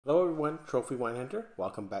Hello everyone, Trophy Wine Hunter.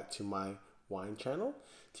 Welcome back to my wine channel.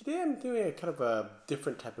 Today I'm doing a kind of a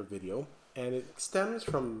different type of video, and it stems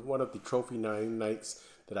from one of the Trophy 9 nights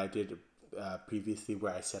that I did previously,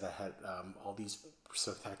 where I said I had all these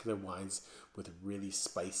spectacular wines with really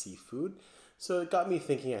spicy food. So it got me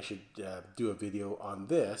thinking I should do a video on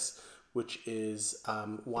this, which is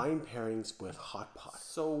wine pairings with hot pot.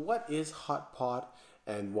 So what is hot pot,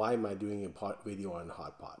 and why am I doing a video on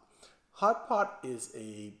hot pot? Hot pot is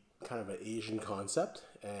a kind of an Asian concept,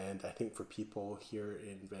 and I think for people here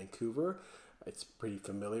in Vancouver, it's pretty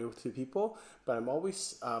familiar to people. But I'm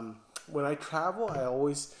always, when I travel,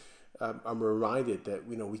 I'm reminded that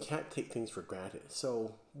we can't take things for granted.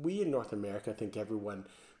 So we in North America think everyone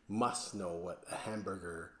must know what a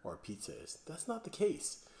hamburger or a pizza is. That's not the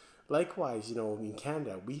case. Likewise, in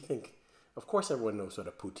Canada, we think, of course, everyone knows what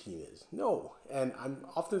a poutine is. No, and I'm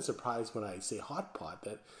often surprised when I say hot pot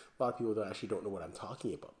that a lot of people actually don't know what I'm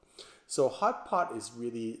talking about. So hot pot is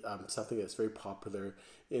really something that's very popular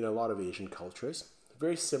in a lot of Asian cultures.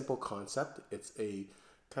 Very simple concept. It's a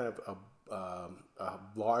kind of a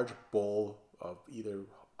large bowl of either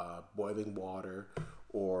boiling water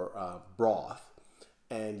or broth,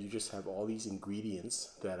 and you just have all these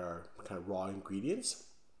ingredients that are kind of raw ingredients,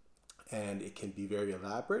 and it can be very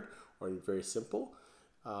elaborate or very simple,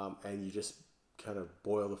 and you just kind of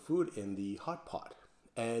boil the food in the hot pot,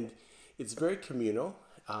 and it's very communal.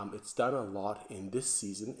 It's done a lot in this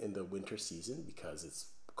season, in the winter season, because it's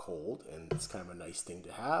cold and it's kind of a nice thing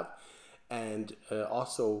to have, and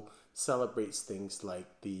also celebrates things like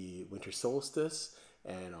the Winter Solstice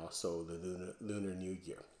and also the Lunar New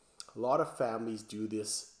Year. A lot of families do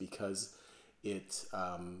this because it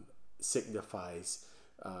signifies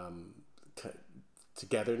um,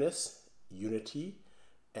 togetherness, unity,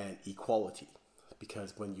 and equality.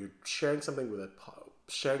 Because when you're sharing something with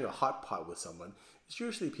sharing a hot pot with someone, it's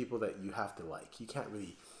usually people that you have to like. You can't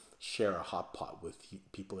really share a hot pot with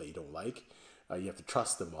people that you don't like. You have to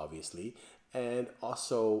trust them, obviously, and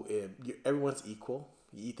also everyone's equal.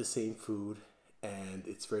 You eat the same food, and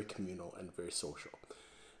it's very communal and very social.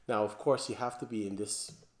 Now, of course, you have to be in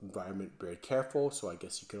this environment very careful. So I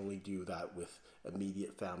guess you can only do that with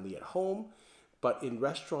immediate family at home. But in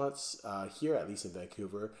restaurants here, at least in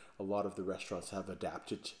Vancouver, a lot of the restaurants have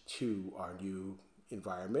adapted to our new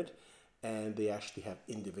environment, and they actually have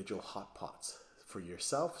individual hot pots for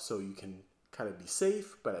yourself, so you can kind of be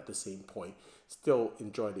safe, but at the same point, still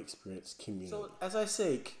enjoy the experience communally. So, as I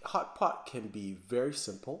say, hot pot can be very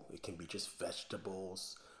simple. It can be just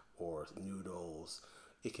vegetables or noodles.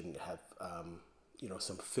 It can have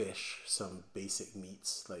some fish, some basic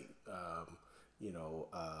meats like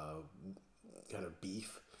kind of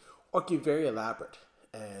beef, or it can be very elaborate,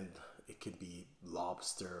 and it could be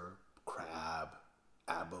lobster, crab,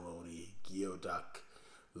 abalone, geoduck,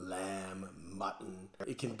 lamb, mutton.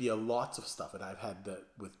 It can be a lots of stuff, and I've had that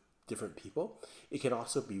with different people. It can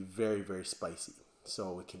also be very, very spicy.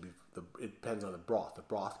 So it can be it depends on the broth. The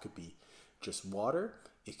broth could be just water.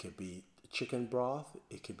 It could be chicken broth.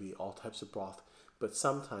 It could be all types of broth. But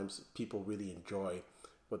sometimes people really enjoy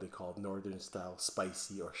what they call northern style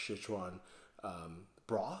spicy or Sichuan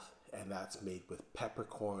broth, and that's made with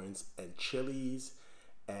peppercorns and chilies,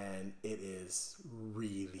 and it is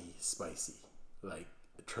really spicy, like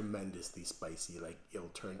tremendously spicy. Like, it'll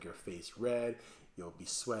turn your face red, you'll be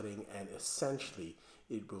sweating, and essentially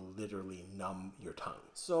it will literally numb your tongue.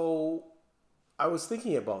 So I was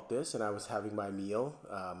thinking about this, and I was having my meal,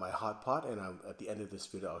 my hot pot, and at the end of this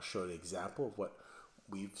video I'll show you an example of what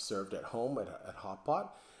we've served at home at hot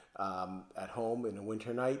pot, at home in a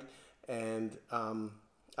winter night. And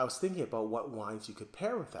I was thinking about what wines you could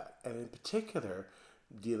pair with that, and in particular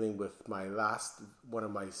dealing with one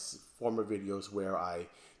of my former videos where I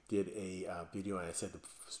did a video and I said the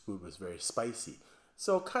food was very spicy.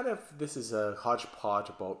 So kind of this is a hodgepodge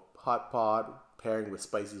about hot pot pairing with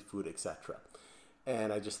spicy food, etc.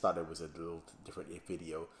 And I just thought it was a little different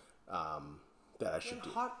video that I should do.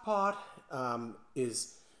 Hot pot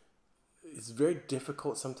is very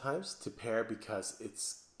difficult sometimes to pair because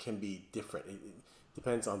it's can be different. It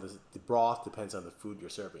depends on the broth, depends on the food you're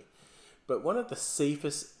serving. But one of the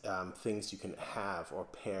safest things you can have or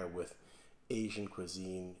pair with Asian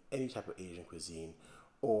cuisine, any type of Asian cuisine,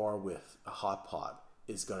 or with a hot pot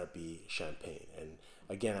is going to be champagne. And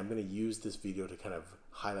again, I'm going to use this video to kind of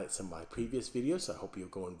highlight some of my previous videos, so I hope you'll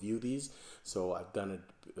go and view these. So I've done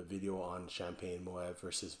a video on Champagne Moët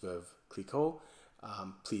versus Veuve Clicquot.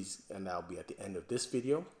 Please, and that'll be at the end of this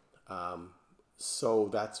video. So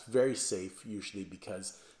that's very safe usually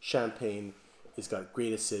because champagne has got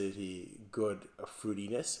great acidity, good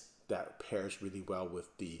fruitiness that pairs really well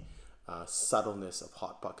with the subtleness of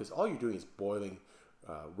hot pot, because all you're doing is boiling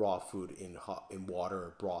raw food in water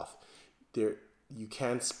or broth. There, you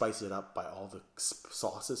can spice it up by all the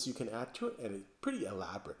sauces you can add to it, and it's pretty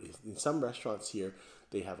elaborate. In some restaurants here,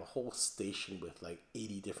 they have a whole station with like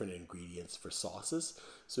 80 different ingredients for sauces,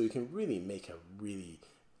 so you can really make a really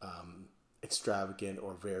extravagant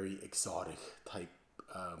or very exotic type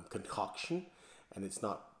concoction, and it's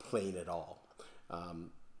not plain at all.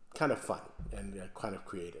 Kind of fun and kind of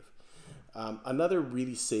creative. Another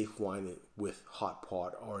really safe wine with hot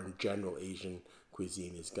pot or in general Asian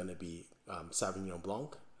cuisine is going to be Sauvignon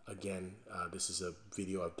Blanc. Again, this is a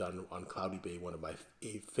video I've done on Cloudy Bay, one of my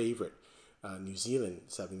favorite New Zealand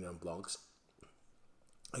Sauvignon Blancs.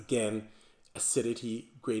 Again, acidity,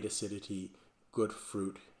 great acidity, good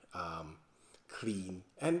fruit, clean,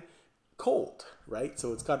 and cold, right?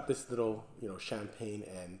 So it's got this little, champagne,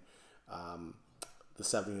 and the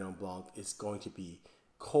Sauvignon Blanc is going to be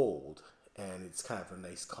cold, and it's kind of a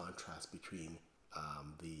nice contrast between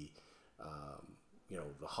the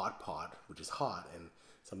hot pot, which is hot, and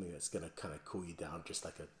something that's going to kind of cool you down, just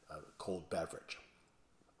like a cold beverage.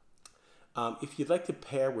 If you'd like to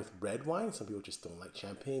pair with red wine, some people just don't like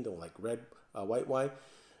champagne, don't like white wine.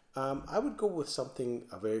 I would go with something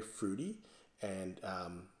very fruity, and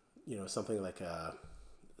something like a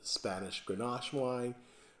Spanish Grenache wine,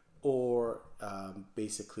 or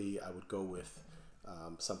basically I would go with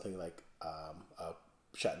something like a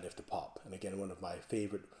Chateauneuf de Pop. And again, one of my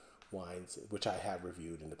favorite wines, which I have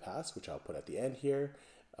reviewed in the past, which I'll put at the end here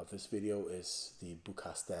of this video, is the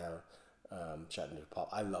Beaucastel Chateauneuf de Pop.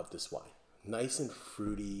 I love this wine. Nice and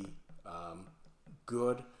fruity,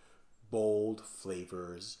 good, bold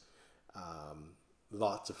flavors,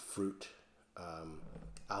 lots of fruit,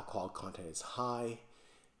 alcohol content is high.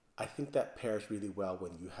 I think that pairs really well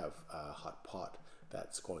when you have a hot pot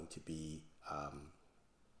that's going to be a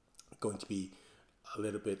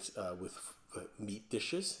little bit with meat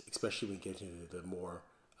dishes, especially when you get into the more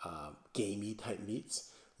gamey type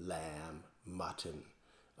meats, lamb, mutton,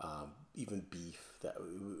 even beef.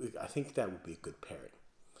 I think that would be a good pairing.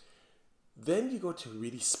 Then you go to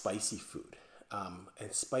really spicy food,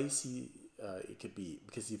 and spicy it could be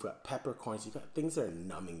because you've got peppercorns, you've got things that are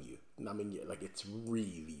numbing you, like it's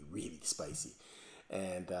really, really spicy.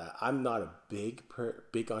 And I'm not a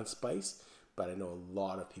big on spice, but I know a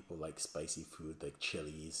lot of people like spicy food, like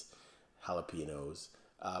chilies, jalapenos.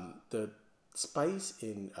 The spice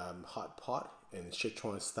in hot pot and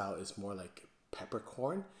Sichuan style is more like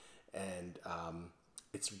peppercorn, and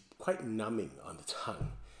it's quite numbing on the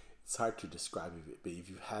tongue. It's hard to describe it, but if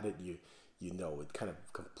you've had it, you know it kind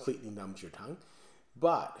of completely numbs your tongue.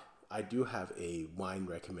 But I do have a wine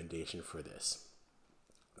recommendation for this.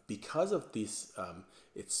 Because of this,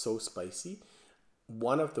 it's so spicy.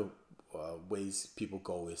 One of the ways people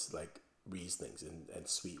go is like Rieslings and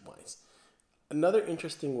sweet wines. Another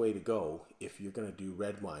interesting way to go, if you're going to do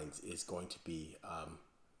red wines, is going to be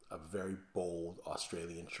a very bold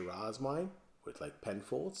Australian Shiraz wine with like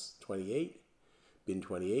Penfolds 28, Bin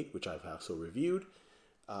 28, which I've also reviewed.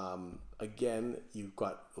 Again, you've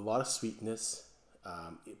got a lot of sweetness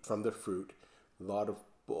from the fruit, a lot of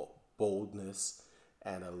boldness,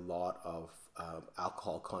 and a lot of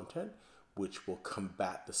alcohol content, which will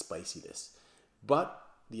combat the spiciness. But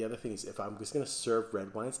the other thing is, if I'm just going to serve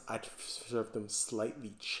red wines, I'd serve them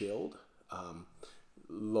slightly chilled,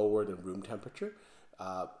 lower than room temperature,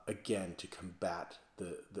 again, to combat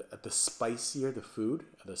the spicier the food,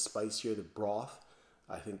 the spicier the broth.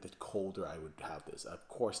 I think the colder I would have this. Of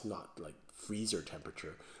course, not like freezer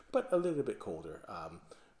temperature, but a little bit colder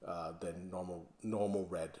than normal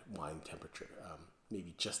red wine temperature.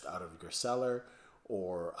 Maybe just out of your cellar,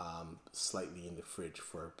 or slightly in the fridge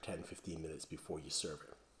for 10-15 minutes before you serve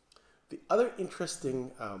it. The other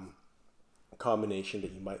interesting combination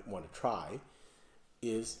that you might want to try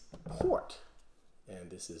is port. And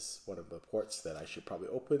this is one of the ports that I should probably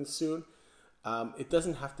open soon. It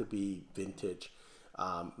doesn't have to be vintage.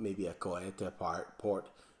 Maybe a Goethe port,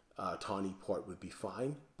 tawny port would be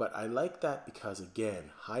fine. But I like that because,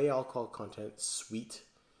 again, high alcohol content, sweet.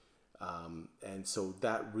 And so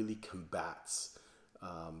that really combats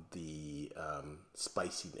the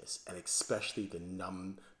spiciness, and especially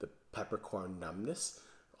the peppercorn numbness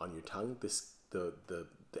on your tongue. The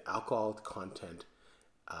alcohol content,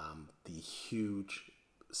 the huge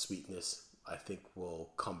sweetness, I think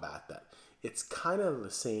will combat that. It's kind of the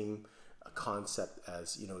same concept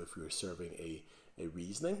as, if you were serving a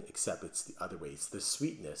Riesling, except it's the other way. It's the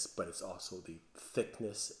sweetness, but it's also the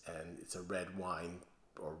thickness, and it's a red wine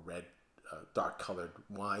or red dark colored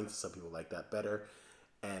wine. Some people like that better.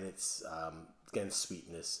 And it's again,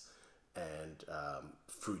 sweetness, and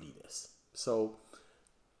fruitiness. So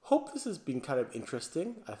hope this has been kind of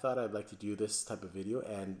interesting. I thought I'd like to do this type of video,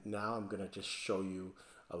 and now I'm gonna just show you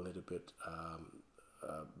a little bit,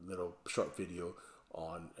 a little short video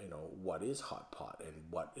on what is hot pot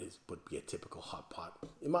and would be a typical hot pot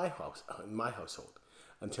in my household.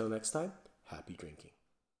 Until next time, happy drinking.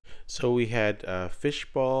 So we had fish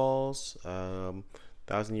balls,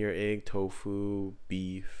 1,000-year egg, tofu,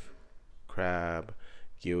 beef, crab,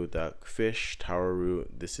 geoduck, fish, taro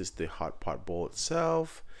root. This is the hot pot bowl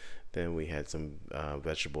itself. Then we had some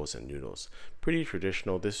vegetables and noodles. Pretty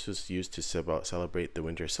traditional. This was used to celebrate the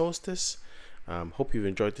winter solstice. Hope you've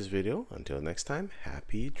enjoyed this video. Until next time,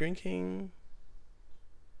 happy drinking.